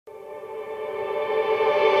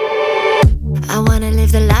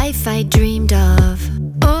live the life I dreamed of,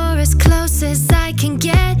 or as close as I can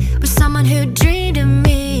get with someone who dreamed of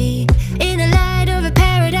me, in the light of a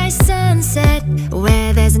paradise sunset,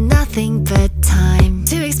 where there's nothing but time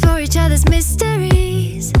to explore each other's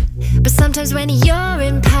mysteries. But sometimes when you're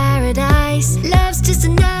in paradise, love's just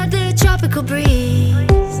another tropical breeze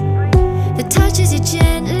that touches you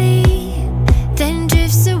gently, then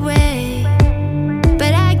drifts away.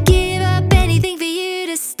 But I'd give up anything for you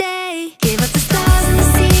to stay. Give up the stars and the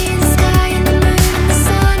sea and the sky and the moon and the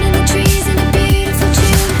sun and the trees and the beautiful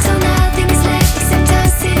tune, till nothing is left except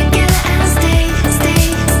us here together. And I'll stay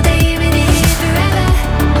with you here forever.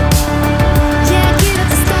 Yeah, give up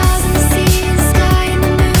the stars and the sea and the sky and the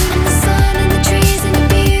moon and the sun and the trees and the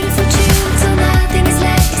beautiful tune, till nothing is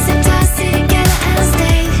left except us here together. And I'll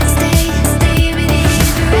stay with you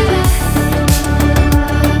here forever.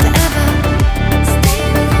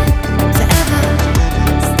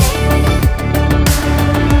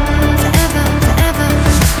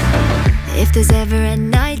 If there's ever a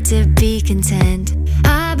night to be content,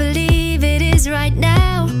 I believe it is right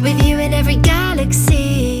now, with you in every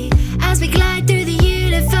galaxy, as we glide through the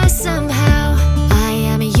universe somehow. I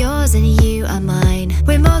am yours and you are mine,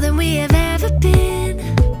 we're more than we have ever been.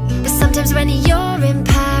 But sometimes when you're in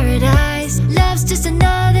paradise, love's just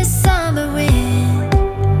another summer wind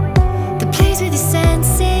that plays with your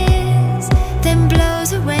senses, then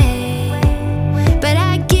blows away. But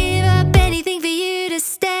I'd give up anything for you to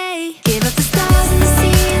stay. Give up the stars and the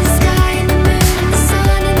sea and the sky and the moon and the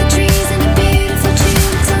sun and the trees and the beautiful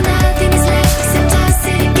tune, till nothing is left except us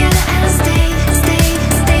here together. And I'll stay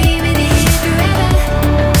with you here forever.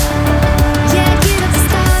 Yeah, give up the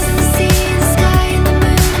stars and the sea and the sky and the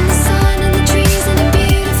moon and the sun and the trees and the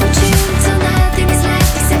beautiful tune, till nothing is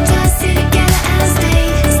left except us here together. And I'll stay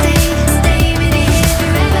with you here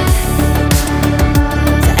forever.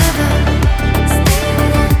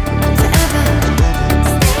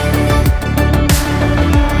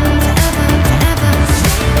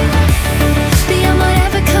 Beyond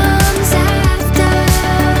whatever comes after,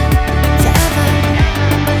 forever.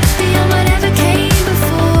 Beyond whatever came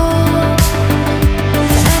before,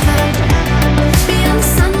 forever. Beyond the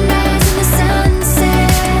sunrise and the sunset,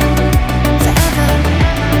 forever.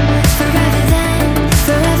 Forever then,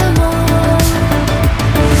 forevermore.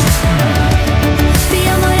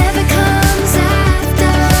 Beyond whatever comes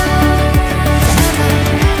after, forever.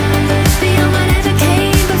 Beyond whatever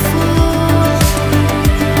came before,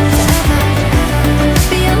 forever.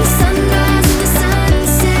 Beyond the sunrise and the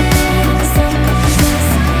sunset,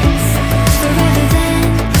 forever then,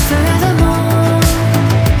 forevermore.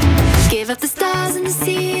 Give up the stars and the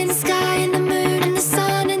sea and the sky and the moon and the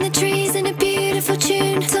sun and the trees and a beautiful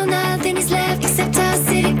tune, till nothing is left except us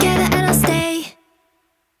here together. And I'll stay.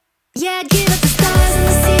 Yeah,